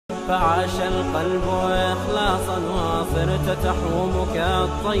فعاش القلب إخلاصا وصرت تحوم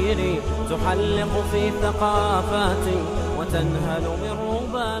كالطير تحلق في ثقافات وتنهل من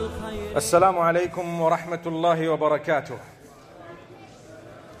ربى الخير. السلام عليكم ورحمة الله وبركاته.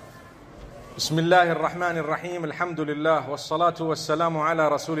 بسم الله الرحمن الرحيم. الحمد لله والصلاة والسلام على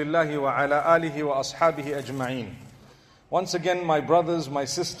رسول الله وعلى آله وأصحابه أجمعين. Once again, my brothers, my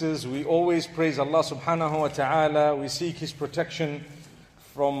sisters, we always praise Allah subhanahu wa ta'ala. We seek His protection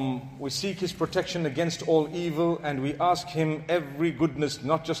against all evil, and we ask Him every goodness,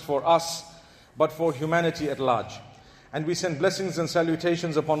 not just for us, but for humanity at large. And we send blessings and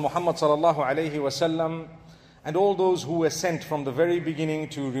salutations upon Muhammad sallallahu alayhi wasallam and all those who were sent from the very beginning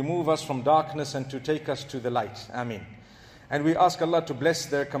to remove us from darkness and to take us to the light. Ameen. And we ask Allah to bless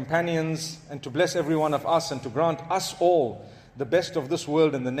their companions and to bless every one of us and to grant us all the best of this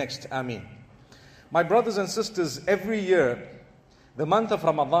world and the next. Ameen. My brothers and sisters, every year the month of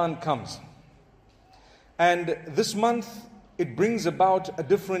Ramadan comes. And this month it brings about a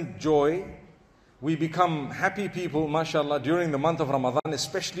different joy. We become happy people, mashallah, during the month of Ramadan,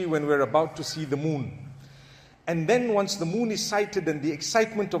 especially when we're about to see the moon. And then once the moon is sighted and the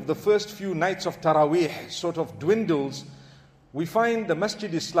excitement of the first few nights of Taraweeh sort of dwindles, we find the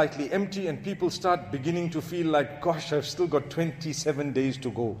masjid is slightly empty and people start beginning to feel like, gosh, I've still got 27 days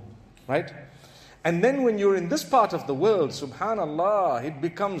to go, right? And then when you're in this part of the world, subhanallah, it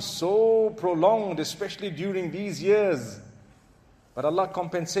becomes so prolonged, especially during these years. But Allah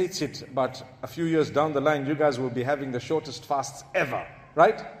compensates it. But a few years down the line, you guys will be having the shortest fasts ever,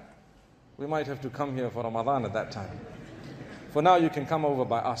 right? We might have to come here for Ramadan at that time. For now, you can come over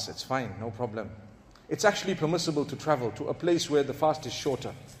by us. It's fine, no problem. It's actually permissible to travel to a place where the fast is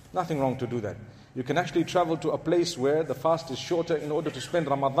shorter. Nothing wrong to do that. You can actually travel to a place where the fast is shorter in order to spend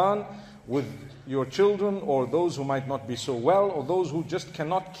Ramadan with your children or those who might not be so well or those who just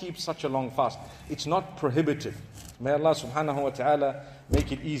cannot keep such a long fast. It's not prohibited. May Allah subhanahu wa ta'ala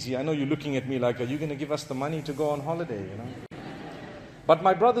make it easy. I know you're looking at me like, are you going to give us the money to go on holiday, you know? But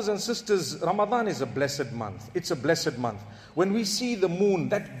my brothers and sisters, Ramadan is a blessed month. It's a blessed month. When we see the moon,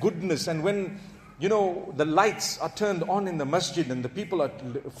 that goodness, and when, you know, the lights are turned on in the masjid and the people are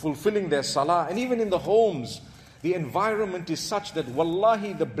fulfilling their salah, and even in the homes, the environment is such that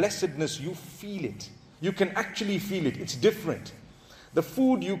wallahi, the blessedness, you feel it. You can actually feel it. It's different. The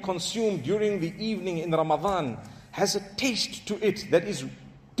food you consume during the evening in Ramadan has a taste to it that is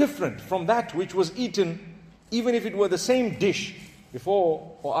different from that which was eaten, even if it were the same dish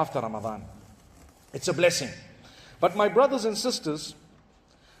before or after Ramadan. It's a blessing. But my brothers and sisters,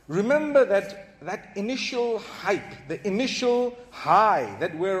 remember that initial hype, the initial high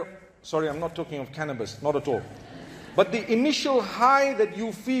that sorry, I'm not talking of cannabis, not at all. But the initial high that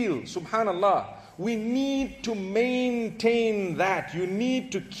you feel, subhanallah, we need to maintain that. You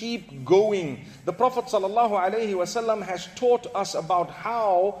need to keep going. The Prophet ﷺ has taught us about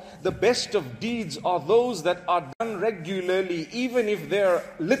how the best of deeds are those that are done regularly, even if they're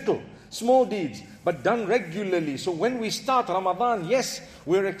little, small deeds, but done regularly. So when we start Ramadan, yes,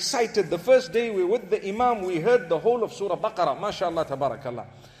 we're excited. The first day we're with the Imam, we heard the whole of Surah Baqarah, mashallah, tabarakallah.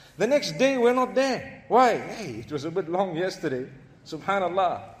 The next day we're not there. Why? Hey, it was a bit long yesterday.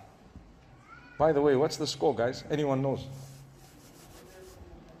 Subhanallah. By the way, what's the score, guys? Anyone knows?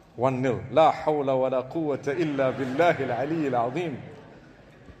 1-0. La hawla wa la quwwata illa billahi al-ali al-azim.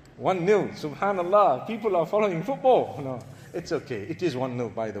 1-0. Subhanallah. People are following football. No, it's okay. It is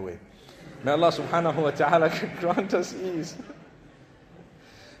 1-0, by the way. May Allah subhanahu wa ta'ala grant us ease.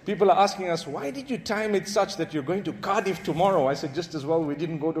 People are asking us, why did you time it such that you're going to Cardiff tomorrow? I said, just as well we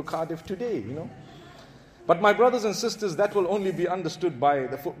didn't go to Cardiff today, you know. But my brothers and sisters, that will only be understood by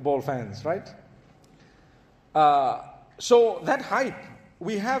the football fans, right? So that hype,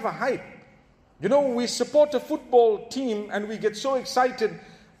 we have a hype. You know, we support a football team and we get so excited.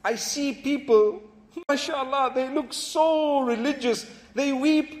 I see people, mashallah, they look so religious. They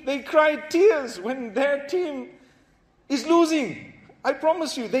weep, they cry tears when their team is losing. I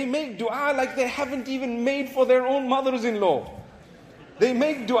promise you, they make dua like they haven't even made for their own mothers-in-law. They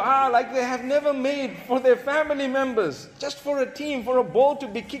make dua like they have never made for their family members. Just for a team, for a ball to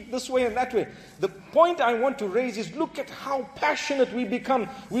be kicked this way and that way. The point I want to raise is, look at how passionate we become.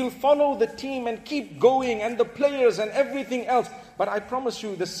 We'll follow the team and keep going, and the players and everything else. But I promise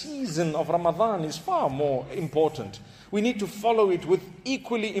you, the season of Ramadan is far more important. We need to follow it with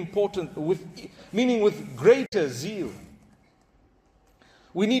equally important, meaning with greater zeal.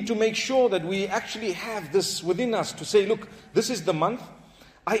 We need to make sure that we actually have this within us to say, look, this is the month.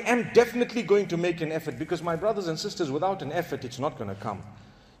 I am definitely going to make an effort, because my brothers and sisters, without an effort, it's not going to come.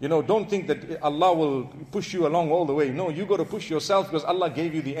 You know, don't think that Allah will push you along all the way. No, you got to push yourself because Allah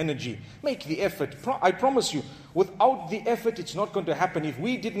gave you the energy. Make the effort. I promise you, without the effort, it's not going to happen. If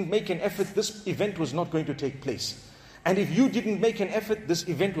we didn't make an effort, this event was not going to take place. And if you didn't make an effort, this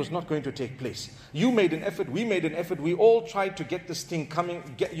event was not going to take place. You made an effort, we made an effort, we all tried to get this thing coming,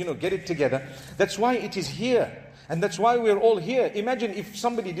 get it together. That's why it is here. And that's why we're all here. Imagine if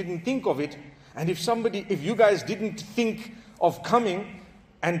somebody didn't think of it, and if you guys didn't think of coming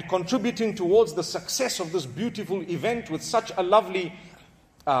and contributing towards the success of this beautiful event with such a lovely,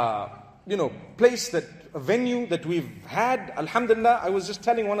 place, a venue that we've had. Alhamdulillah, I was just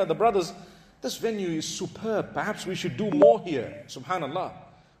telling one of the brothers, this venue is superb. Perhaps we should do more here. Subhanallah.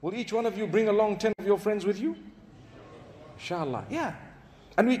 Will each one of you bring along 10 of your friends with you? Inshallah. Yeah.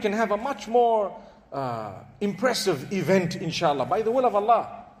 And we can have a much more impressive event, inshallah. By the will of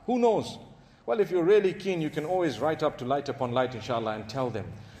Allah. Who knows? Well, if you're really keen, you can always write up to Light Upon Light, inshallah, and tell them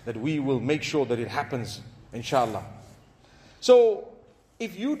that we will make sure that it happens, inshallah. So,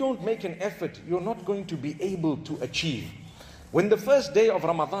 if you don't make an effort, you're not going to be able to achieve. When the first day of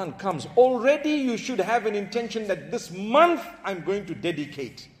Ramadan comes, already you should have an intention that this month I'm going to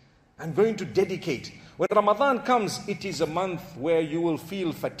dedicate. I'm going to dedicate. When Ramadan comes, it is a month where you will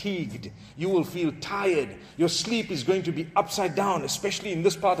feel fatigued. You will feel tired. Your sleep is going to be upside down, especially in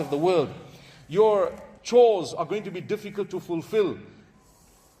this part of the world. Your chores are going to be difficult to fulfill.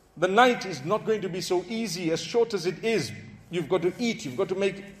 The night is not going to be so easy, as short as it is. You've got to eat, you've got to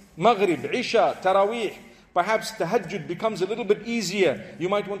make Maghrib, Isha, Taraweeh. Perhaps Tahajjud becomes a little bit easier. You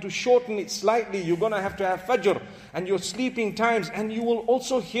might want to shorten it slightly. You're going to have Fajr and your sleeping times. And you will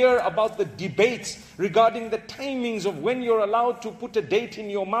also hear about the debates regarding the timings of when you're allowed to put a date in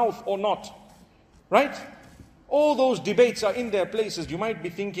your mouth or not. Right? All those debates are in their places. You might be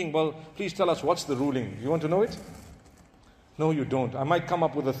thinking, well, please tell us what's the ruling. You want to know it? No, you don't. I might come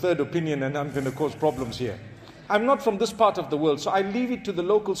up with a third opinion and I'm going to cause problems here. I'm not from this part of the world, so I leave it to the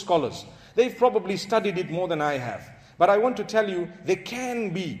local scholars. They've probably studied it more than I have. But I want to tell you, there can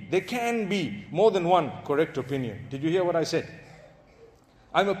be more than one correct opinion. Did you hear what I said?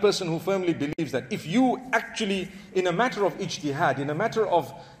 I'm a person who firmly believes that if you actually, in a matter of ijtihad, in a matter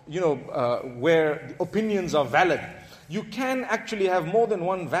of, where opinions are valid, you can actually have more than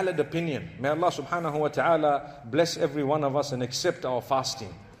one valid opinion. May Allah subhanahu wa ta'ala bless every one of us and accept our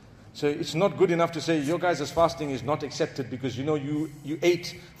fasting. So it's not good enough to say your guys' fasting is not accepted because you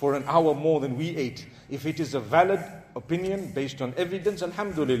ate for an hour more than we ate. If it is a valid opinion based on evidence,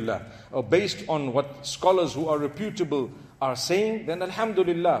 alhamdulillah, or based on what scholars who are reputable are saying, then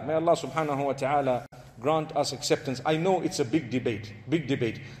alhamdulillah, may Allah subhanahu wa ta'ala grant us acceptance. I know it's a big debate.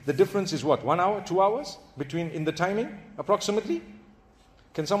 The difference is what? 1 hour, 2 hours in the timing, approximately?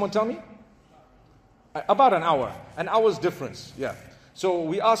 Can someone tell me? About an hour. An hour's difference, yeah. So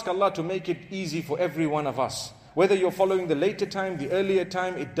we ask Allah to make it easy for every one of us. Whether you're following the later time, the earlier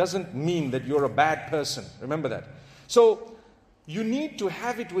time, it doesn't mean that you're a bad person. Remember that. So you need to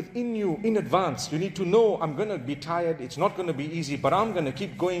have it within you in advance. You need to know, I'm going to be tired, it's not going to be easy, but I'm going to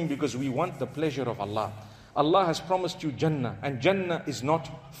keep going because we want the pleasure of Allah. Allah has promised you Jannah, and Jannah is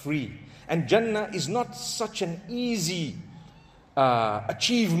not free. And Jannah is not such an easy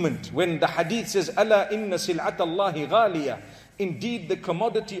achievement. When the hadith says, Ala inna sil'at Allahi ghaliya. Indeed, the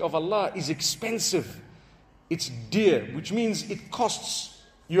commodity of Allah is expensive. It's dear, which means it costs.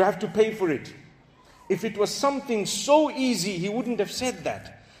 You have to pay for it. If it was something so easy, He wouldn't have said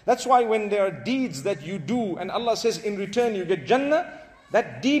that. That's why when there are deeds that you do, and Allah says in return you get Jannah,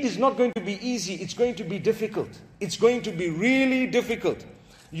 that deed is not going to be easy. It's going to be difficult. It's going to be really difficult.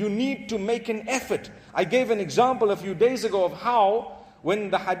 You need to make an effort. I gave an example a few days ago of how,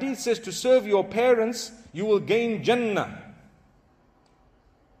 when the hadith says to serve your parents, you will gain Jannah.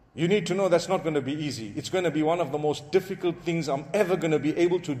 You need to know that's not going to be easy. It's going to be one of the most difficult things I'm ever going to be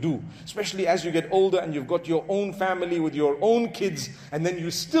able to do. Especially as you get older and you've got your own family with your own kids. And then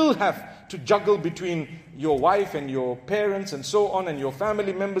you still have to juggle between your wife and your parents and so on and your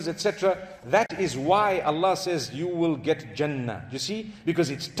family members, etc. That is why Allah says you will get Jannah. You see? Because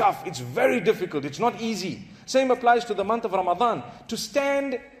it's tough. It's very difficult. It's not easy. Same applies to the month of Ramadan. To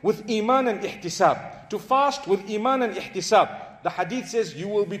stand with Iman and Ihtisab. To fast with Iman and Ihtisab. The hadith says you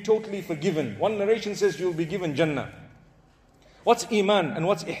will be totally forgiven. One narration says you will be given Jannah. What's Iman and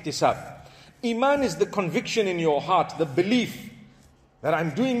what's Ihtisab? Iman is the conviction in your heart, the belief that I'm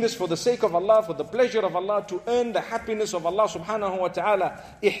doing this for the sake of Allah, for the pleasure of Allah, to earn the happiness of Allah subhanahu wa ta'ala.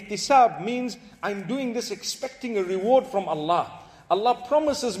 Ihtisab means I'm doing this expecting a reward from Allah. Allah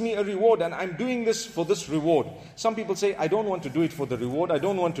promises me a reward and I'm doing this for this reward. Some people say, I don't want to do it for the reward, I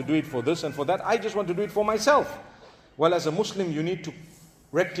don't want to do it for this and for that, I just want to do it for myself. Well, as a Muslim, you need to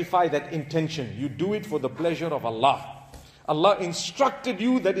rectify that intention. You do it for the pleasure of Allah. Allah instructed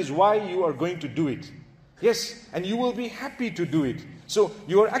you, that is why you are going to do it. Yes, and you will be happy to do it. So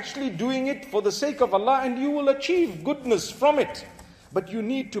you are actually doing it for the sake of Allah, and you will achieve goodness from it. But you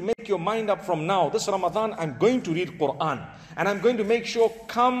need to make your mind up from now. This Ramadan, I'm going to read Quran. And I'm going to make sure,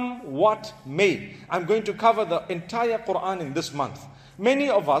 come what may, I'm going to cover the entire Quran in this month. Many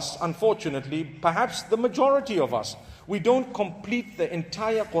of us, unfortunately, perhaps the majority of us, we don't complete the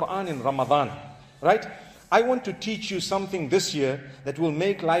entire Quran in Ramadan. Right? I want to teach you something this year that will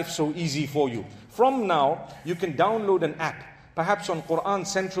make life so easy for you. From now, you can download an app. Perhaps on Quran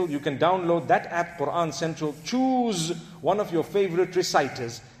Central, you can download that app, Quran Central. Choose one of your favorite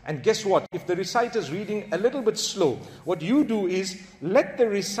reciters. And guess what? If the reciter is reading a little bit slow, what you do is let the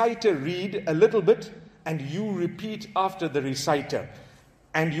reciter read a little bit and you repeat after the reciter.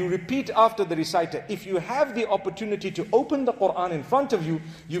 And you repeat after the reciter. If you have the opportunity to open the Quran in front of you,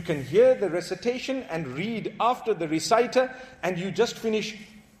 you can hear the recitation and read after the reciter, and you just finish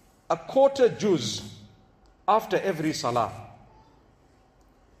a quarter juz after every salah.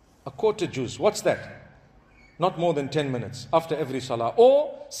 A quarter juz. What's that? Not more than 10 minutes after every salah.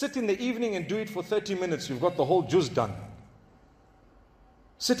 Or sit in the evening and do it for 30 minutes. You've got the whole juz done.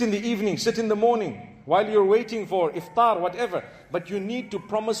 Sit in the evening, sit in the morning, while you're waiting for iftar, whatever. But you need to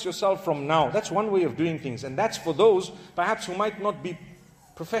promise yourself from now. That's one way of doing things. And that's for those perhaps who might not be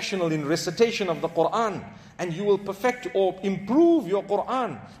professional in recitation of the Quran. And you will perfect or improve your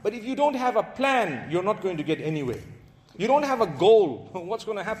Quran. But if you don't have a plan, you're not going to get anywhere. You don't have a goal. What's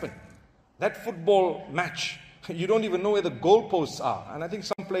going to happen? That football match, you don't even know where the goalposts are. And I think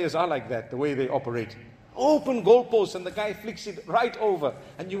some players are like that, the way they operate. Open goalposts, and the guy flicks it right over.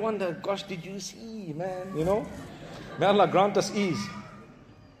 And you wonder, gosh, did you see, man? You know? May Allah grant us ease.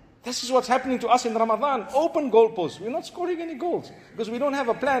 This is what's happening to us in Ramadan. Open goalposts. We're not scoring any goals because we don't have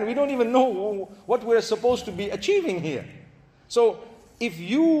a plan. We don't even know what we're supposed to be achieving here. So, if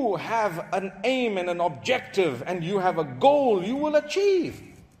you have an aim and an objective and you have a goal, you will achieve.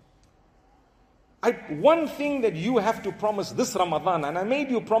 One thing that you have to promise this Ramadan, and I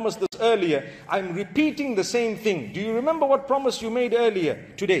made you promise this earlier, I'm repeating the same thing. Do you remember what promise you made earlier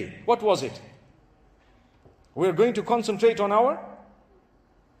today? What was it? We're going to concentrate on our?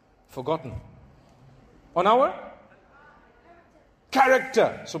 Forgotten. On our?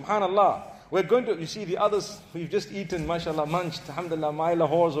 Character. Subhanallah. We're going to, you see the others, we've just eaten, mashallah, munched, alhamdulillah, mile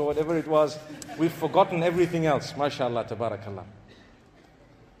horse or whatever it was. We've forgotten everything else. Mashallah, tabarakallah.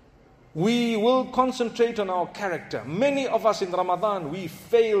 We will concentrate on our character. Many of us in Ramadan, we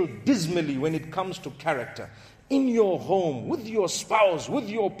fail dismally when it comes to character. In your home, with your spouse, with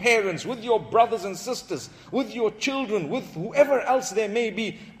your parents, with your brothers and sisters, with your children, with whoever else there may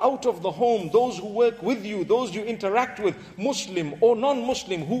be, out of the home, those who work with you, those you interact with, Muslim or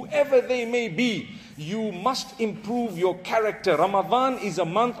non-Muslim, whoever they may be, you must improve your character. Ramadan is a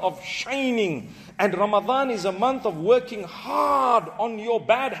month of shining. And Ramadan is a month of working hard on your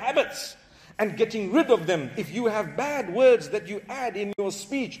bad habits and getting rid of them. If you have bad words that you add in your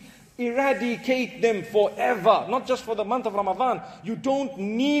speech, eradicate them forever. Not just for the month of Ramadan. You don't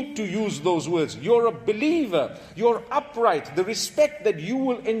need to use those words. You're a believer. You're upright. The respect that you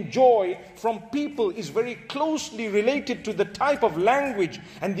will enjoy from people is very closely related to the type of language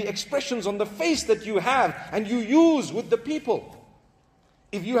and the expressions on the face that you have and you use with the people.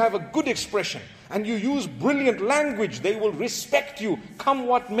 If you have a good expression and you use brilliant language, they will respect you, come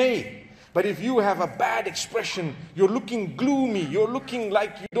what may. But if you have a bad expression, you're looking gloomy, you're looking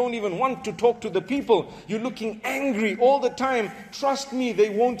like you don't even want to talk to the people, you're looking angry all the time, trust me, they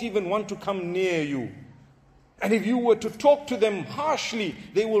won't even want to come near you. And if you were to talk to them harshly,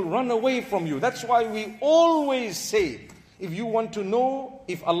 they will run away from you. That's why we always say, if you want to know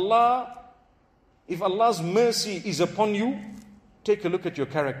if Allah's mercy is upon you, take a look at your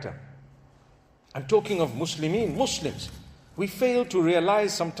character. I'm talking of Muslims. We fail to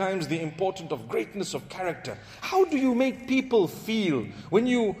realize sometimes the importance of greatness of character. How do you make people feel when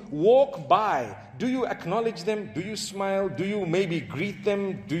you walk by? Do you acknowledge them? Do you smile? Do you maybe greet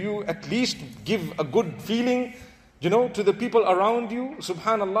them? Do you at least give a good feeling, to the people around you?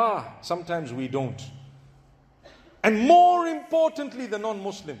 Subhanallah, sometimes we don't. And more importantly, the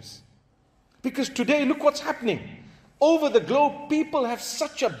non-Muslims. Because today, look what's happening. Over the globe, people have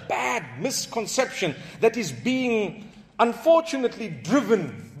such a bad misconception that is being unfortunately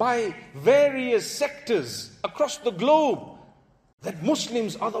driven by various sectors across the globe, that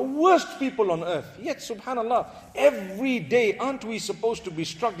Muslims are the worst people on earth. Yet, subhanallah, every day, aren't we supposed to be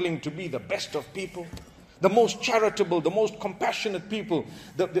struggling to be the best of people? the most charitable, the most compassionate people,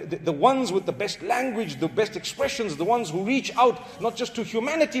 the ones with the best language, the best expressions, the ones who reach out not just to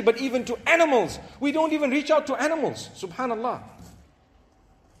humanity but even to animals. We don't even reach out to animals, subhanallah.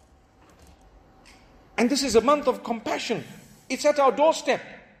 And this is a month of compassion. It's at our doorstep.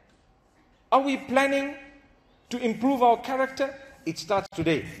 Are we planning to improve our character? It starts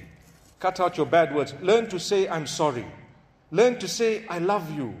today. Cut out your bad words. Learn to say, I'm sorry. Learn to say, I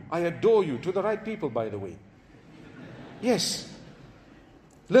love you, I adore you, to the right people, by the way. Yes.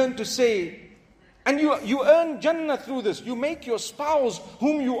 Learn to say, and you earn Jannah through this. You make your spouse,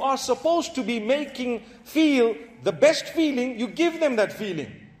 whom you are supposed to be making feel the best feeling, you give them that feeling.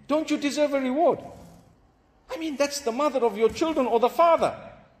 Don't you deserve a reward? I mean, that's the mother of your children or the father.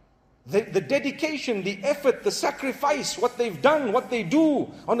 The dedication, the effort, the sacrifice, what they've done, what they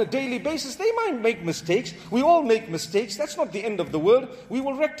do on a daily basis. They might make mistakes. We all make mistakes. That's not the end of the world. We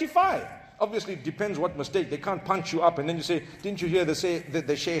will rectify. Obviously, it depends what mistake. They can't punch you up and then you say, didn't you hear the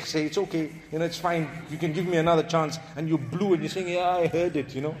sheikh say, it's okay, it's fine, you can give me another chance. And you blew and you're saying, yeah, I heard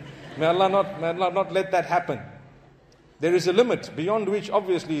it, May Allah not let that happen. There is a limit beyond which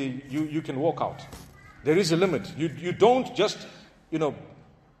obviously you can walk out. There is a limit. You don't just,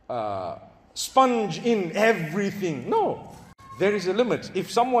 sponge in everything. No, there is a limit. If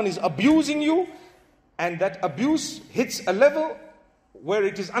someone is abusing you and that abuse hits a level where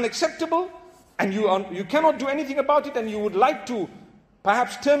it is unacceptable and you cannot do anything about it and you would like to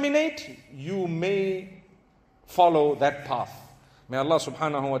perhaps terminate, you may follow that path. May Allah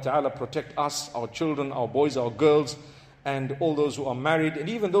subhanahu wa ta'ala protect us, our children, our boys, our girls, and all those who are married, and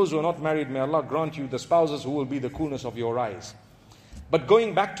even those who are not married. May Allah grant you the spouses who will be the coolness of your eyes. But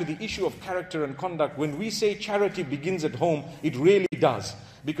going back to the issue of character and conduct, when we say charity begins at home, it really does.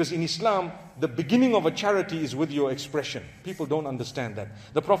 Because in Islam, the beginning of a charity is with your expression. People don't understand that.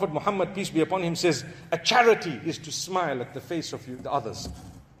 The Prophet Muhammad, peace be upon him, says, a charity is to smile at the face of the others.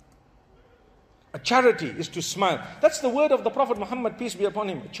 A charity is to smile. That's the word of the Prophet Muhammad, peace be upon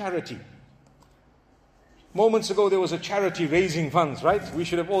him, charity. Moments ago, there was a charity raising funds, right? We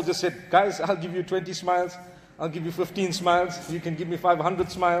should have all just said, guys, I'll give you 20 smiles. I'll give you 15 smiles. You can give me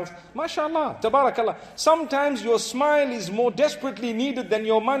 500 smiles. MashaAllah, tabarakallah. Sometimes your smile is more desperately needed than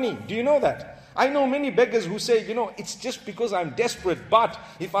your money. Do you know that? I know many beggars who say, it's just because I'm desperate. But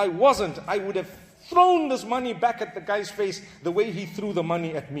if I wasn't, I would have thrown this money back at the guy's face the way he threw the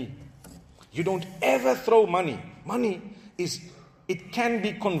money at me. You don't ever throw money. Money it can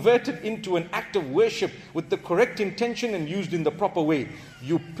be converted into an act of worship with the correct intention and used in the proper way.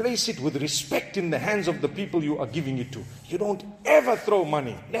 You place it with respect in the hands of the people you are giving it to. You don't ever throw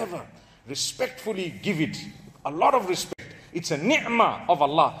money. Never. Respectfully give it. A lot of respect. It's a ni'mah of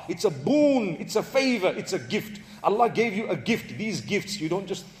Allah. It's a boon. It's a favor. It's a gift. Allah gave you a gift. These gifts, you don't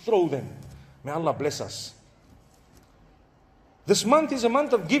just throw them. May Allah bless us. This month is a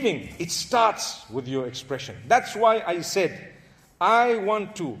month of giving. It starts with your expression. That's why I said, I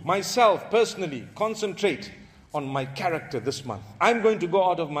want to, myself personally, concentrate on my character this month. I'm going to go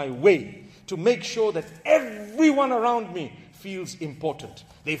out of my way to make sure that everyone around me feels important.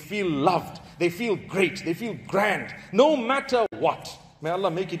 They feel loved. They feel great. They feel grand. No matter what. May Allah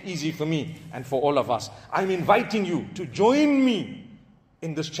make it easy for me and for all of us. I'm inviting you to join me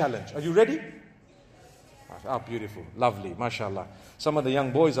in this challenge. Are you ready? Ah, beautiful. Lovely. MashaAllah. Some of the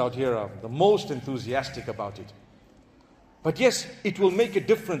young boys out here are the most enthusiastic about it. But yes, it will make a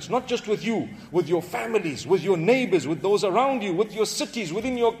difference, not just with you, with your families, with your neighbors, with those around you, with your cities,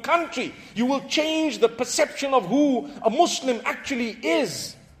 within your country. You will change the perception of who a Muslim actually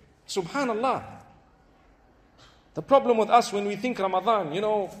is. Subhanallah. The problem with us when we think Ramadan,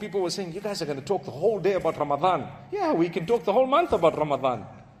 people were saying, you guys are going to talk the whole day about Ramadan. Yeah, we can talk the whole month about Ramadan.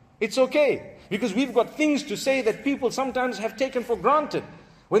 It's okay, because we've got things to say that people sometimes have taken for granted.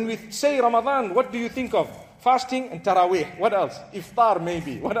 When we say Ramadan, what do you think of? Fasting and Taraweeh. What else? Iftar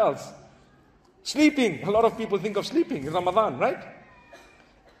maybe. What else? Sleeping. A lot of people think of sleeping in Ramadan, right?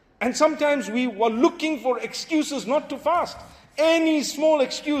 And sometimes we were looking for excuses not to fast. Any small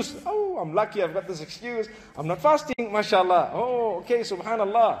excuse. Oh, I'm lucky I've got this excuse. I'm not fasting, mashallah. Oh, okay,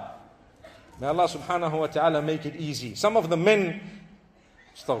 subhanallah. May Allah subhanahu wa ta'ala make it easy. Some of the men,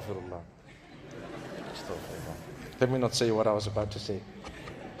 astaghfirullah. Let me not say what I was about to say.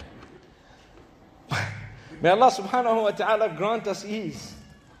 May Allah subhanahu wa ta'ala grant us ease.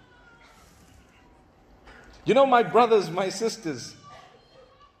 My brothers, my sisters,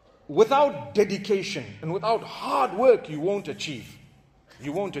 without dedication and without hard work, you won't achieve.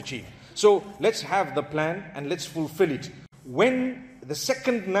 You won't achieve. So let's have the plan and let's fulfill it. When the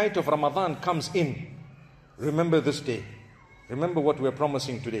second night of Ramadan comes in, remember this day. Remember what we're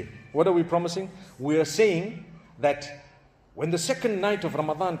promising today. What are we promising? We are saying that when the second night of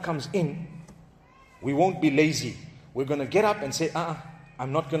Ramadan comes in, we won't be lazy. We're going to get up and say,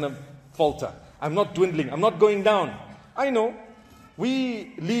 I'm not going to falter. I'm not dwindling. I'm not going down. I know.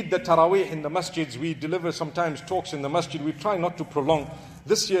 We lead the Taraweeh in the masjids. We deliver sometimes talks in the masjid. We try not to prolong.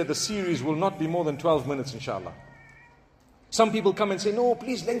 This year the series will not be more than 12 minutes, inshallah. Some people come and say, no,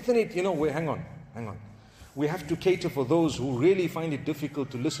 please lengthen it. Hang on. We have to cater for those who really find it difficult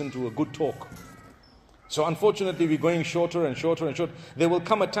to listen to a good talk. So unfortunately, we're going shorter and shorter and shorter. There will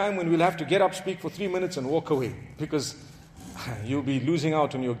come a time when we'll have to get up, speak for 3 minutes and walk away. Because you'll be losing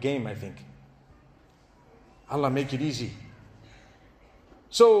out on your game, I think. Allah make it easy.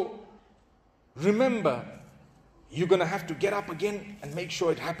 So, remember, you're going to have to get up again and make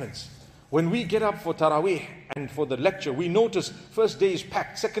sure it happens. When we get up for Taraweeh and for the lecture, we notice first day is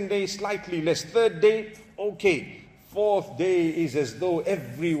packed, second day slightly less, third day, okay. Fourth day is as though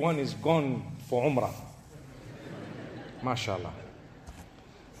everyone is gone for Umrah. MashaAllah.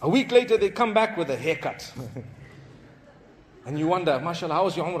 A week later, they come back with a haircut. And you wonder, MashaAllah, how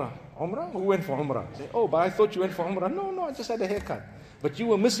was your Umrah? Umrah? Who went for Umrah? Say, but I thought you went for Umrah. No, I just had a haircut. But you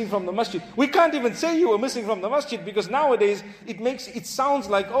were missing from the masjid. We can't even say you were missing from the masjid because nowadays it sounds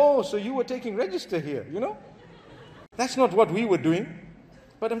like, so you were taking register here, That's not what we were doing.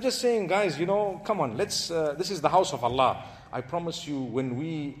 But I'm just saying, guys, come on, this is the house of Allah. I promise you, when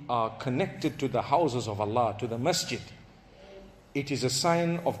we are connected to the houses of Allah, to the masjid, it is a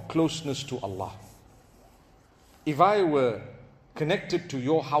sign of closeness to Allah. If I were connected to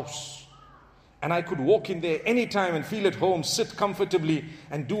your house, and I could walk in there anytime and feel at home, sit comfortably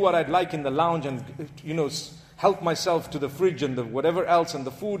and do what I'd like in the lounge and, help myself to the fridge and the whatever else and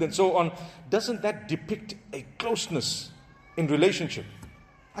the food and so on. Doesn't that depict a closeness in relationship?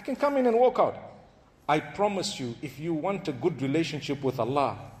 I can come in and walk out. I promise you, if you want a good relationship with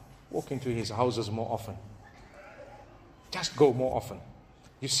Allah, walk into His houses more often. Just go more often.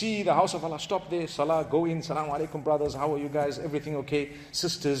 You see the house of Allah, stop there, salah, go in, salaam alaikum brothers, how are you guys, everything okay?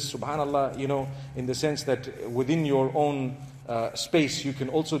 Sisters, subhanallah, in the sense that within your own space, you can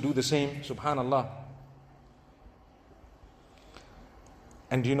also do the same, subhanallah.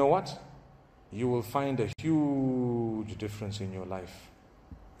 And you know what? You will find a huge difference in your life.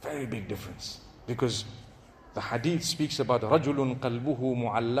 Very big difference. Because the hadith speaks about رَجُلٌ قَلْبُهُ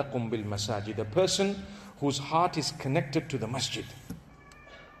مُعَلَّقٌ بِالْمَسَاجِدِ, a person whose heart is connected to the masjid.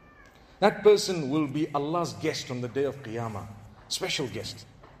 That person will be Allah's guest on the day of Qiyamah. Special guest.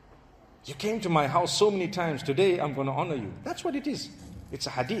 You came to my house so many times. Today I'm going to honor you. That's what it is. It's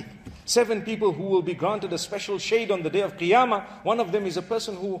a hadith. 7 people who will be granted a special shade on the day of Qiyamah. One of them is a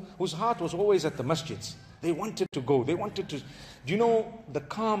person whose heart was always at the masjids. They wanted to go. They wanted to. Do you know the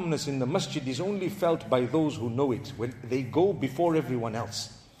calmness in the masjid is only felt by those who know it. When they go before everyone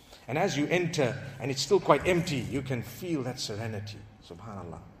else. And as you enter and it's still quite empty, you can feel that serenity.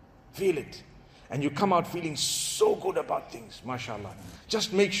 Subhanallah. Feel it. And you come out feeling so good about things, mashallah.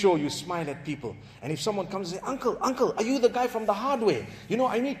 Just make sure you smile at people. And if someone comes and says, Uncle, are you the guy from the hardware?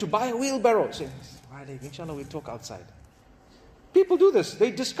 I need to buy a wheelbarrow. Say, inshallah, we'll talk outside. People do this.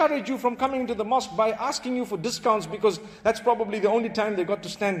 They discourage you from coming to the mosque by asking you for discounts because that's probably the only time they got to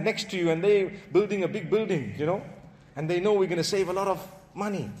stand next to you and they're building a big building, And they know we're going to save a lot of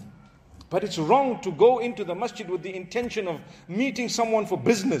money. But it's wrong to go into the masjid with the intention of meeting someone for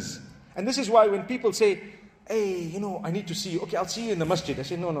business. And this is why when people say, hey, I need to see you. Okay, I'll see you in the masjid. I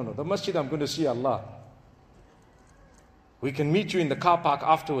say, no. The masjid, I'm going to see Allah. We can meet you in the car park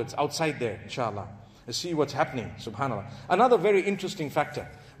afterwards, outside there, inshallah. And see what's happening, subhanallah. Another very interesting factor.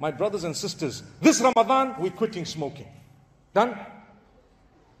 My brothers and sisters, this Ramadan, we're quitting smoking. Done?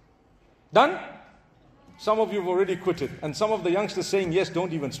 Done? Some of you have already quit it. And some of the youngsters saying, yes,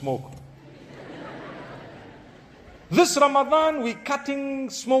 don't even smoke. This Ramadan, we're cutting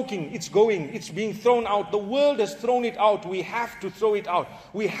smoking. It's going. It's being thrown out. The world has thrown it out. We have to throw it out.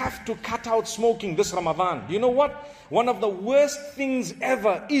 We have to cut out smoking this Ramadan. You know what? One of the worst things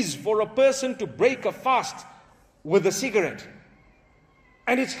ever is for a person to break a fast with a cigarette.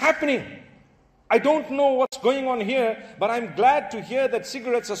 And it's happening. I don't know what's going on here, but I'm glad to hear that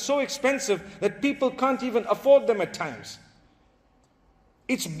cigarettes are so expensive that people can't even afford them at times.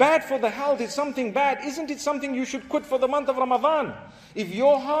 It's bad for the health, it's something bad. Isn't it something you should quit for the month of Ramadan? If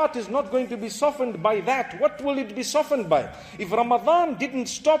your heart is not going to be softened by that, what will it be softened by? If Ramadan didn't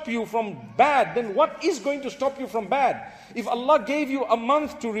stop you from bad, then what is going to stop you from bad? If Allah gave you a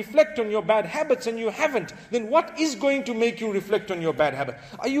month to reflect on your bad habits and you haven't, then what is going to make you reflect on your bad habit?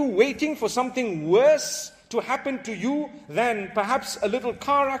 Are you waiting for something worse to happen to you than perhaps a little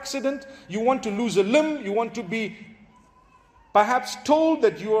car accident? You want to lose a limb, you want to be perhaps told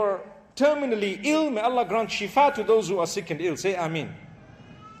that you are terminally ill, may Allah grant shifa to those who are sick and ill. Say Ameen.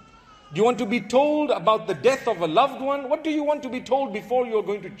 Do you want to be told about the death of a loved one? What do you want to be told before you are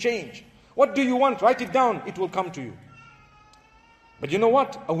going to change? What do you want? Write it down. It will come to you. But you know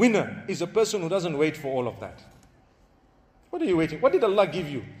what? A winner is a person who doesn't wait for all of that. What are you waiting? What did Allah give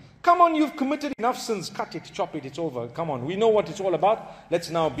you? Come on, you've committed enough sins. Cut it, chop it, it's over. Come on, we know what it's all about. Let's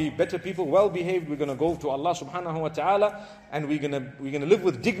now be better people, well behaved. We're going to go to Allah subhanahu wa ta'ala, and we're going to live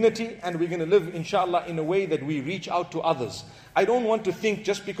with dignity, and we're going to live, inshallah, in a way that we reach out to others. I don't want to think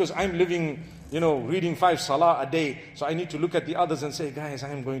just because I'm living, reading 5 salah a day, so I need to look at the others and say, guys,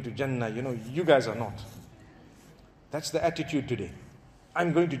 I'm going to Jannah. You guys are not. That's the attitude today.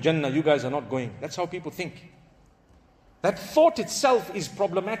 I'm going to Jannah, you guys are not going. That's how people think. That thought itself is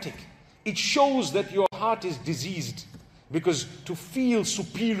problematic. It shows that your heart is diseased, because to feel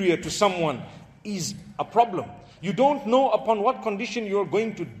superior to someone is a problem. You don't know upon what condition you're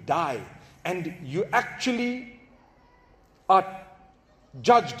going to die, and you actually are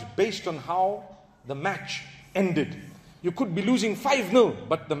judged based on how the match ended. You could be losing 5-0,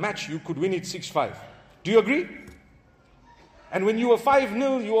 but the match you could win it 6-5. Do you agree? And when you were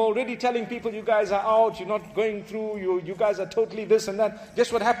 5-0, you were already telling people, you guys are out, you're not going through, you guys are totally this and that.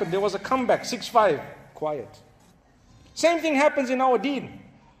 Guess what happened? There was a comeback, 6-5. Quiet. Same thing happens in our deen.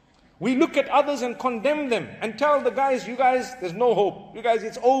 We look at others and condemn them and tell the guys, you guys, there's no hope. You guys,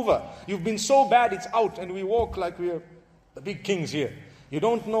 it's over. You've been so bad, it's out. And we walk like we're the big kings here. You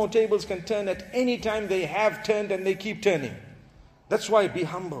don't know tables can turn at any time. They have turned and they keep turning. That's why be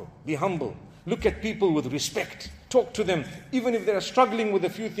humble, be humble. Look at people with respect. Talk to them. Even if they're struggling with a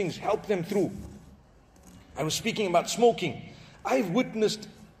few things, help them through. I was speaking about smoking. I've witnessed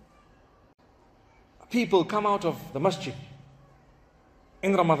people come out of the masjid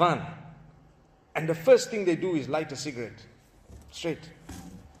in Ramadan, and the first thing they do is light a cigarette. Straight.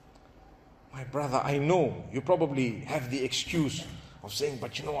 My brother, I know you probably have the excuse of saying,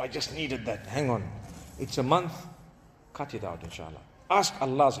 but I just needed that. Hang on. It's a month. Cut it out, inshallah. Ask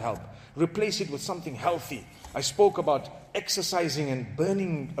Allah's help. Replace it with something healthy. I spoke about exercising and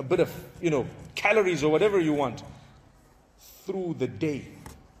burning a bit of, calories or whatever you want through the day.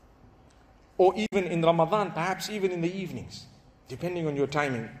 Or even in Ramadan, perhaps even in the evenings, depending on your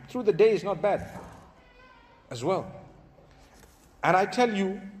timing. Through the day is not bad as well. And I tell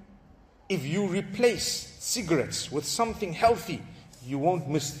you, if you replace cigarettes with something healthy, you won't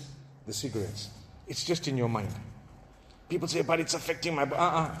miss the cigarettes. It's just in your mind. People say, but it's affecting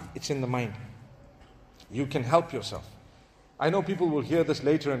my... it's in the mind. You can help yourself. I know people will hear this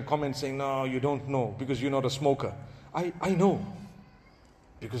later and comment saying, no, you don't know because you're not a smoker. I know,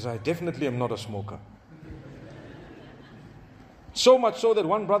 because I definitely am not a smoker. So much so that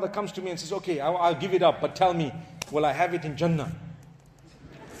one brother comes to me and says, okay, I'll give it up, but tell me, will I have it in Jannah?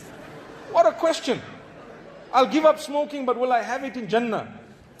 What a question. I'll give up smoking, but will I have it in Jannah?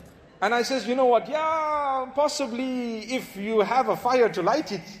 And I says, you know what? Yeah, possibly if you have a fire to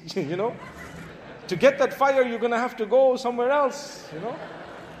light it, To get that fire, you're going to have to go somewhere else,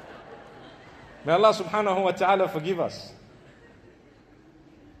 May Allah subhanahu wa ta'ala forgive us.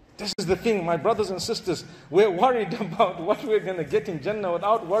 This is the thing, my brothers and sisters. We're worried about what we're going to get in Jannah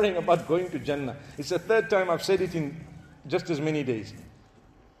without worrying about going to Jannah. It's the third time I've said it in just as many days.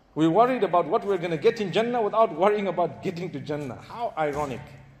 We're worried about what we're going to get in Jannah without worrying about getting to Jannah. How ironic.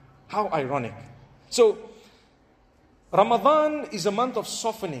 How ironic. So, Ramadan is a month of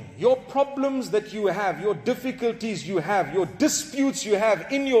softening. Your problems that you have, your difficulties you have, your disputes you have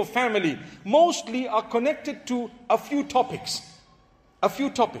in your family, mostly are connected to a few topics. A few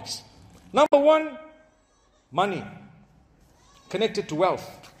topics. Number one, money. Connected to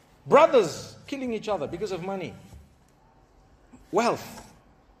wealth. Brothers killing each other because of money. Wealth.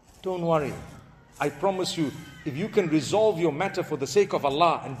 Don't worry. I promise you, if you can resolve your matter for the sake of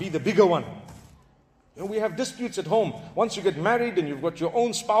Allah and be the bigger one. We have disputes at home. Once you get married and you've got your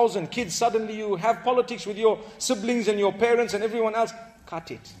own spouse and kids, suddenly you have politics with your siblings and your parents and everyone else.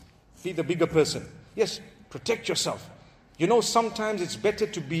 Cut it. Be the bigger person. Yes, protect yourself. Sometimes it's better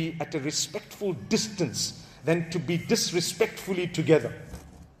to be at a respectful distance than to be disrespectfully together.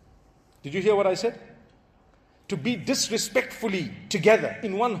 Did you hear what I said? To be disrespectfully together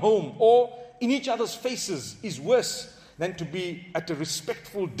in one home or in each other's faces is worse than to be at a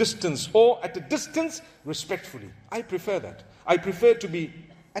respectful distance or at a distance respectfully. I prefer that. I prefer to be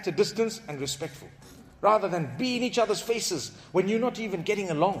at a distance and respectful rather than be in each other's faces when you're not even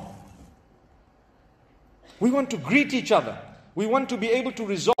getting along. We want to greet each other. We want to be able to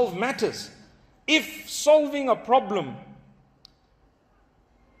resolve matters. If solving a problem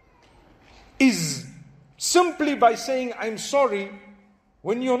is simply by saying, I'm sorry,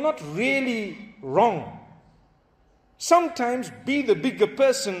 when you're not really wrong. Sometimes be the bigger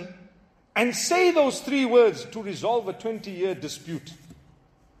person and say those 3 words to resolve a 20-year dispute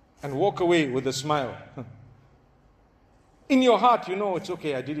and walk away with a smile. In your heart, you know it's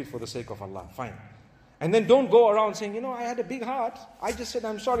okay, I did it for the sake of Allah, fine. And then don't go around saying, you know, I had a big heart. I just said,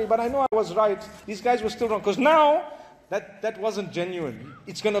 I'm sorry, but I know I was right. These guys were still wrong. Because now, that wasn't genuine.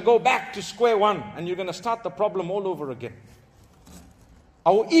 It's going to go back to square one and you're going to start the problem all over again.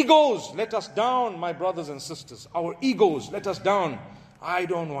 Our egos let us down, my brothers and sisters. Our egos let us down. I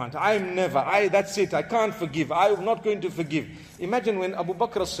don't want, that's it, I can't forgive, I'm not going to forgive. Imagine when Abu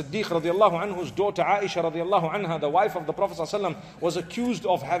Bakr as-Siddiq radiallahu anhu's daughter Aisha radiallahu anha, the wife of the Prophet ﷺ, was accused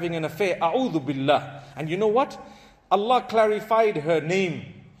of having an affair. A'udhu billah. And you know what? Allah clarified her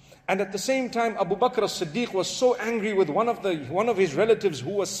name. And at the same time, Abu Bakr as-Siddiq was so angry with one of his relatives who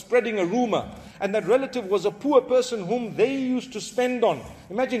was spreading a rumor. And that relative was a poor person whom they used to spend on.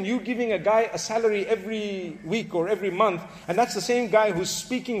 Imagine you giving a guy a salary every week or every month, and that's the same guy who's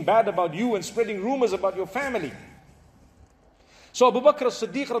speaking bad about you and spreading rumors about your family. So Abu Bakr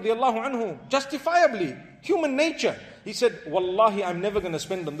as-Siddiq radiallahu anhu, justifiably, human nature, he said, Wallahi, I'm never going to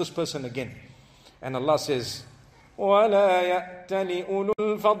spend on this person again. And Allah says, وَلَا يَأْتَلِ أُولُو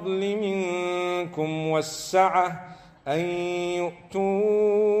الْفَضْلِ مِنْكُمْ وَالسَّعَةِ أَنْ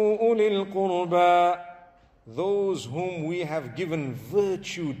يُؤْتُوا أُولِي الْقُرْبَى. Those whom we have given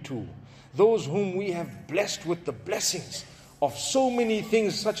virtue to, those whom we have blessed with the blessings of so many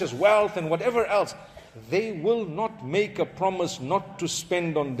things such as wealth and whatever else, they will not make a promise not to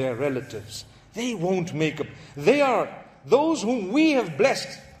spend on their relatives. They won't make a... Those whom we have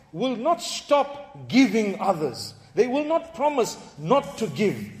blessed will not stop giving others. They will not promise not to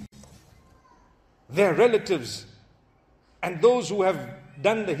give their relatives and those who have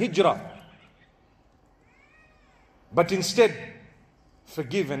done the hijrah. But instead,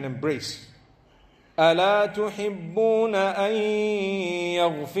 forgive and embrace. أَلَا تُحِبُّونَ أَن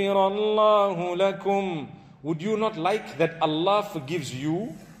يَغْفِرَ اللَّهُ لَكُمْ. Would you not like that Allah forgives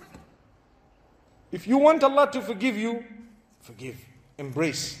you? If you want Allah to forgive you, forgive,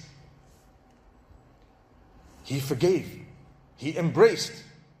 embrace. He forgave, he embraced.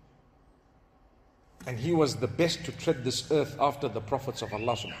 And he was the best to tread this earth after the prophets of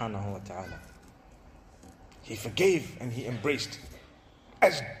Allah subhanahu wa ta'ala. He forgave and he embraced.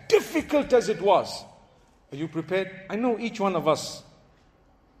 As difficult as it was. Are you prepared? I know each one of us,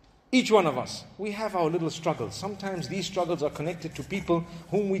 we have our little struggles. Sometimes these struggles are connected to people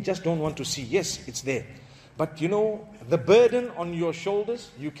whom we just don't want to see. Yes, it's there. But you know, the burden on your shoulders,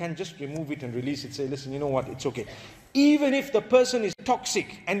 you can just remove it and release it. Say, listen, you know what, it's okay. Even if the person is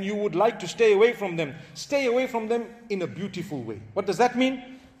toxic and you would like to stay away from them in a beautiful way. What does that mean?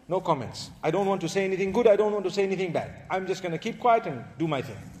 No comments. I don't want to say anything good, I don't want to say anything bad. I'm just going to keep quiet and do my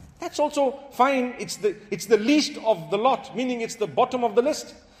thing. That's also fine. It's the least of the lot, meaning it's the bottom of the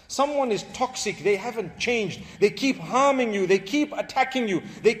list. Someone is toxic, they haven't changed. They keep harming you, they keep attacking you,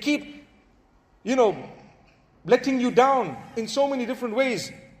 they keep, letting you down in so many different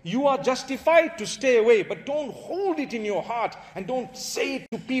ways. You are justified to stay away, but don't hold it in your heart and don't say it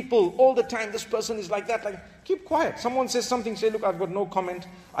to people all the time. This person is like that. Keep quiet. Someone says something, say, look, I've got no comment.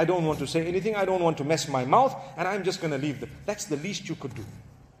 I don't want to say anything. I don't want to mess my mouth, and I'm just going to leave them. That's the least you could do.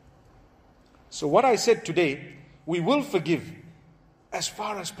 So what I said today, we will forgive as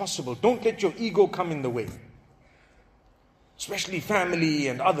far as possible. Don't let your ego come in the way. Especially family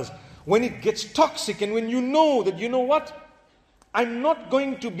and others. When it gets toxic and when you know that, you know what? I'm not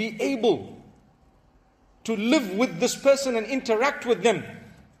going to be able to live with this person and interact with them.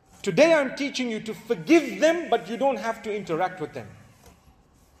 Today I'm teaching you to forgive them, but you don't have to interact with them.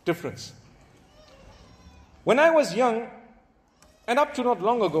 Difference. When I was young, and up to not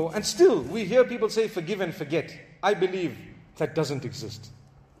long ago, and still we hear people say forgive and forget. I believe that doesn't exist.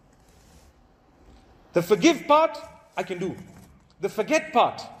 The forgive part, I can do. The forget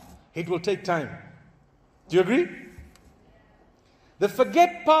part, it will take time. Do you agree? The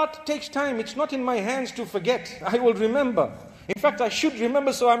forget part takes time. It's not in my hands to forget. I will remember. In fact, I should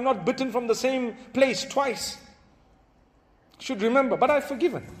remember so I'm not bitten from the same place twice. Should remember, but I've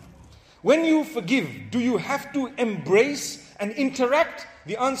forgiven. When you forgive, do you have to embrace and interact?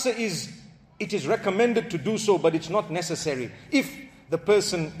 The answer is, it is recommended to do so, but it's not necessary if the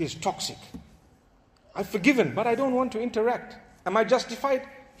person is toxic. I've forgiven, but I don't want to interact. Am I justified?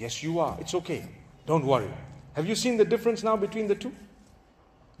 Yes, you are. It's okay. Don't worry. Have you seen the difference now between the two?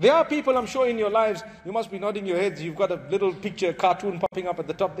 There are people, I'm sure, in your lives, you must be nodding your heads, you've got a little picture, cartoon popping up at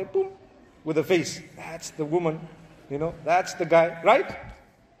the top there, boom, with a face. That's the woman, that's the guy, right?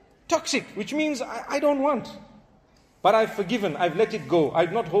 Toxic, which means I don't want. But I've forgiven, I've let it go,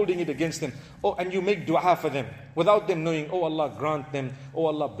 I'm not holding it against them. Oh, and you make dua for them without them knowing, oh Allah grant them, oh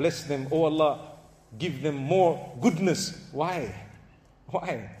Allah bless them, oh Allah give them more goodness. Why?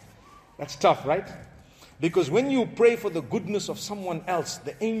 Why? That's tough, right? Because when you pray for the goodness of someone else,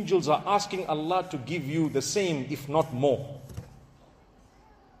 the angels are asking Allah to give you the same, if not more.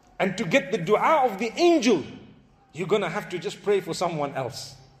 And to get the dua of the angel, you're going to have to just pray for someone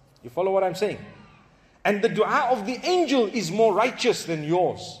else. You follow what I'm saying? And the dua of the angel is more righteous than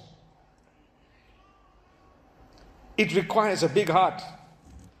yours. It requires a big heart.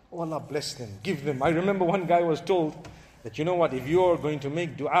 Oh Allah bless them, give them. I remember one guy was told that, you know what, if you're going to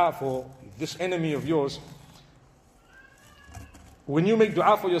make dua for this enemy of yours, when you make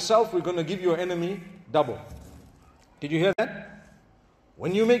dua for yourself, we're going to give your enemy double. Did you hear that?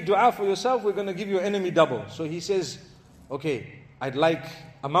 When you make dua for yourself, we're going to give your enemy double. So he says, okay, I'd like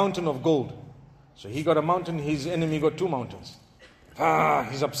a mountain of gold. So he got a mountain, his enemy got 2 mountains.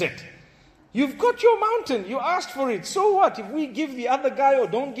 He's upset. You've got your mountain, you asked for it. So what? If we give the other guy or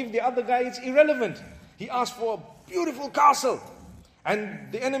don't give the other guy, it's irrelevant. He asked for a beautiful castle.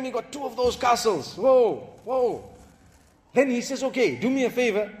 And the enemy got 2 of those castles. Whoa. Then he says, okay, do me a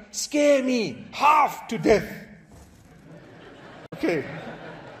favor, scare me half to death. Okay.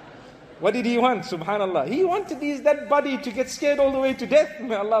 What did he want? Subhanallah. He wanted that body to get scared all the way to death.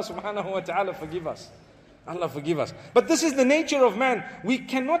 May Allah subhanahu wa ta'ala forgive us. Allah forgive us. But this is the nature of man. We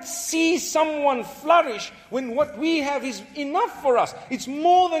cannot see someone flourish when what we have is enough for us. It's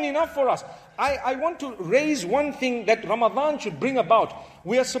more than enough for us. I want to raise one thing that Ramadan should bring about.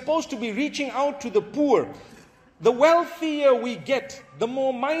 We are supposed to be reaching out to the poor. The wealthier we get, the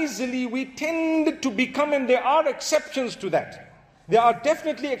more miserly we tend to become, and there are exceptions to that. There are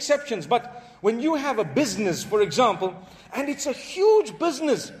definitely exceptions, but when you have a business, for example, and it's a huge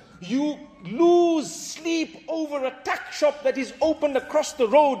business, you lose sleep over a tuck shop that is opened across the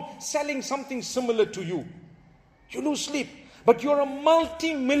road selling something similar to you. You lose sleep. But you're a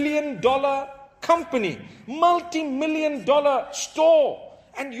multi-million-dollar company, multi-million-dollar store,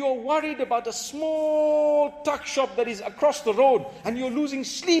 and you're worried about a small tuck shop that is across the road, and you're losing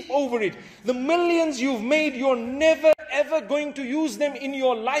sleep over it. The millions you've made, you're never ever going to use them in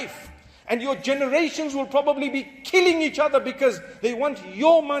your life. And your generations will probably be killing each other because they want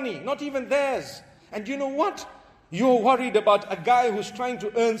your money, not even theirs. And you know what? You're worried about a guy who's trying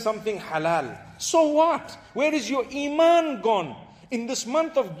to earn something halal. So what? Where is your iman gone? In this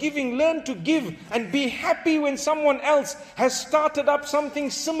month of giving, learn to give and be happy when someone else has started up something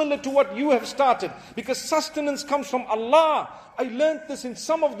similar to what you have started. Because sustenance comes from Allah. I learned this in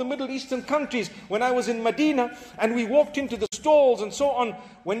some of the Middle Eastern countries when I was in Medina and we walked into the stalls and so on.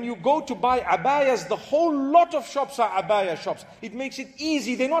 When you go to buy abayas, the whole lot of shops are abaya shops. It makes it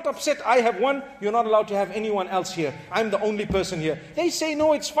easy. They're not upset. I have one. You're not allowed to have anyone else here. I'm the only person here. They say,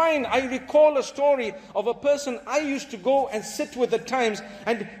 no, it's fine. I recall a story of a person I used to go and sit with at times,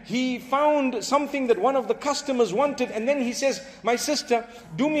 and he found something that one of the customers wanted, and then he says, my sister,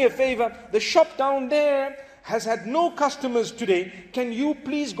 do me a favor. The shop down there has had no customers today. Can you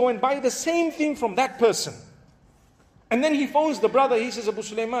please go and buy the same thing from that person? And then he phones the brother. He says, Abu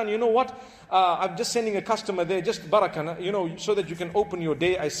Sulaiman, you know what? I'm just sending a customer there, just barakah, so that you can open your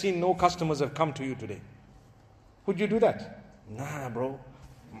day. I see no customers have come to you today. Would you do that? Nah, bro.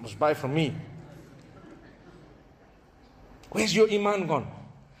 You must buy from me. Where's your iman gone?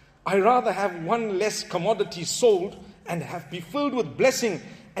 I rather have one less commodity sold and be filled with blessing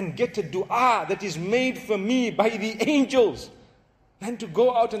and get a dua that is made for me by the angels than to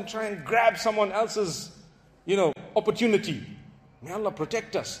go out and try and grab someone else's, opportunity. May Allah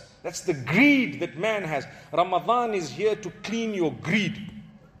protect us. That's the greed that man has. Ramadan is here to clean your greed.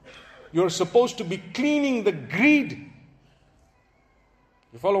 You're supposed to be cleaning the greed.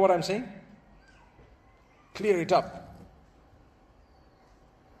 You follow what I'm saying? Clear it up.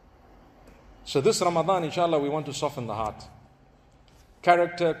 So this Ramadan, inshallah, we want to soften the heart.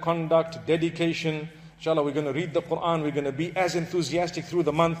 Character, conduct, dedication. Inshallah, we're going to read the Quran. We're going to be as enthusiastic through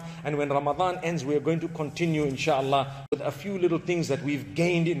the month. And when Ramadan ends, we're going to continue, inshallah, with a few little things that we've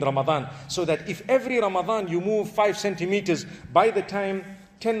gained in Ramadan. So that if every Ramadan you move 5 centimeters, by the time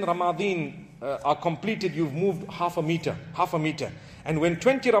 10 Ramadan are completed, you've moved half a meter. And when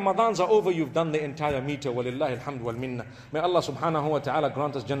 20 Ramadans are over, you've done the entire meter. Walillahi alhamdu wal minna. May Allah subhanahu wa ta'ala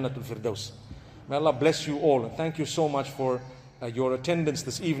grant us Jannatul Firdaus. May Allah bless you all. And thank you so much for your attendance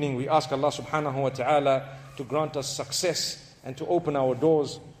this evening. We ask Allah subhanahu wa ta'ala to grant us success and to open our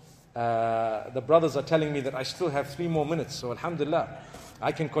doors. The brothers are telling me that I still have 3 more minutes, so alhamdulillah,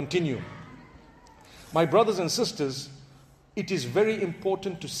 I can continue. My brothers and sisters, it is very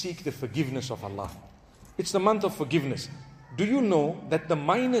important to seek the forgiveness of Allah. It's the month of forgiveness. Do you know that the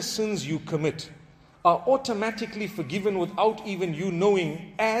minor sins you commit are automatically forgiven without even you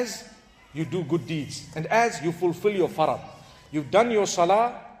knowing, as you do good deeds and as you fulfill your farad? You've done your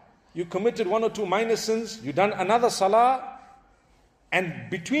salah, you committed one or two minor sins, you've done another salah, and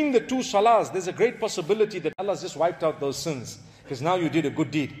between the two salahs, there's a great possibility that Allah's just wiped out those sins, because now you did a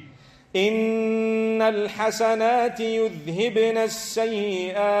good deed. إِنَّ الْحَسَنَاتِ يُذْهِبْنَ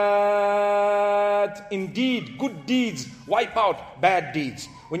السَّيِّئَاتِ. Indeed, good deeds wipe out bad deeds.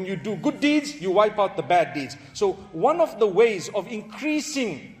 When you do good deeds, you wipe out the bad deeds. So one of the ways of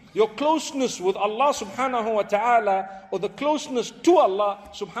increasing your closeness with Allah subhanahu wa ta'ala, or the closeness to Allah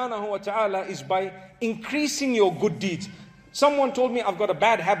subhanahu wa ta'ala, is by increasing your good deeds. Someone told me, I've got a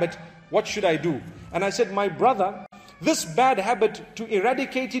bad habit, what should I do? And I said, my brother, this bad habit, to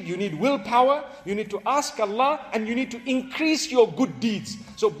eradicate it, you need willpower, you need to ask Allah, and you need to increase your good deeds.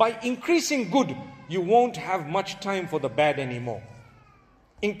 So by increasing good, you won't have much time for the bad anymore.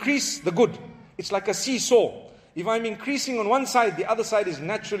 Increase the good. It's like a seesaw. If I'm increasing on one side, the other side is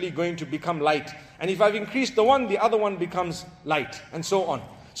naturally going to become light. And if I've increased the one, the other one becomes light, and so on.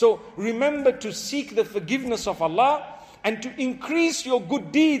 So remember to seek the forgiveness of Allah and to increase your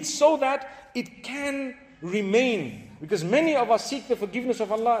good deeds so that it can remain. Because many of us seek the forgiveness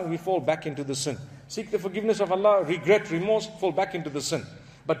of Allah and we fall back into the sin. Seek the forgiveness of Allah, regret, remorse, fall back into the sin.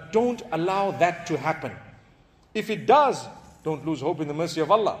 But don't allow that to happen. If it does, don't lose hope in the mercy of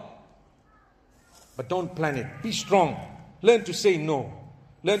Allah. But don't plan it. Be strong. Learn to say no.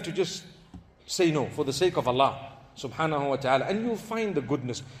 Learn to just say no for the sake of Allah subhanahu wa ta'ala. And you'll find the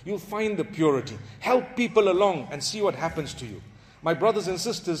goodness. You'll find the purity. Help people along and see what happens to you. My brothers and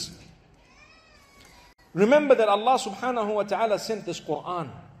sisters, remember that Allah subhanahu wa ta'ala sent this Quran.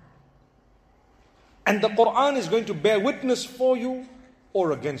 And the Quran is going to bear witness for you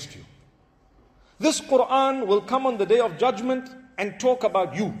or against you. This Quran will come on the day of judgment and talk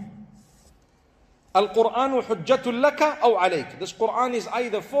about you. Al-Quranu hujjatul laka aw alayk. This Quran is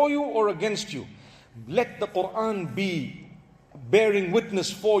either for you or against you. Let the Quran be bearing witness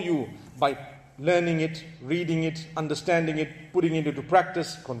for you by learning it, reading it, understanding it, putting it into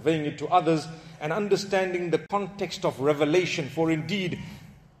practice, conveying it to others, and understanding the context of revelation. For indeed,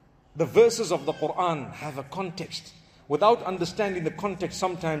 the verses of the Quran have a context. Without understanding the context,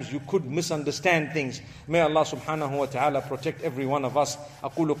 sometimes you could misunderstand things. May Allah subhanahu wa ta'ala protect every one of us.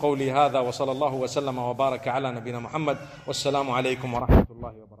 أقول قولي هذا وصلى الله وسلم وبارك على نبينا محمد والسلام عليكم ورحمة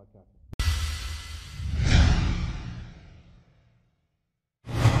الله وبركاته.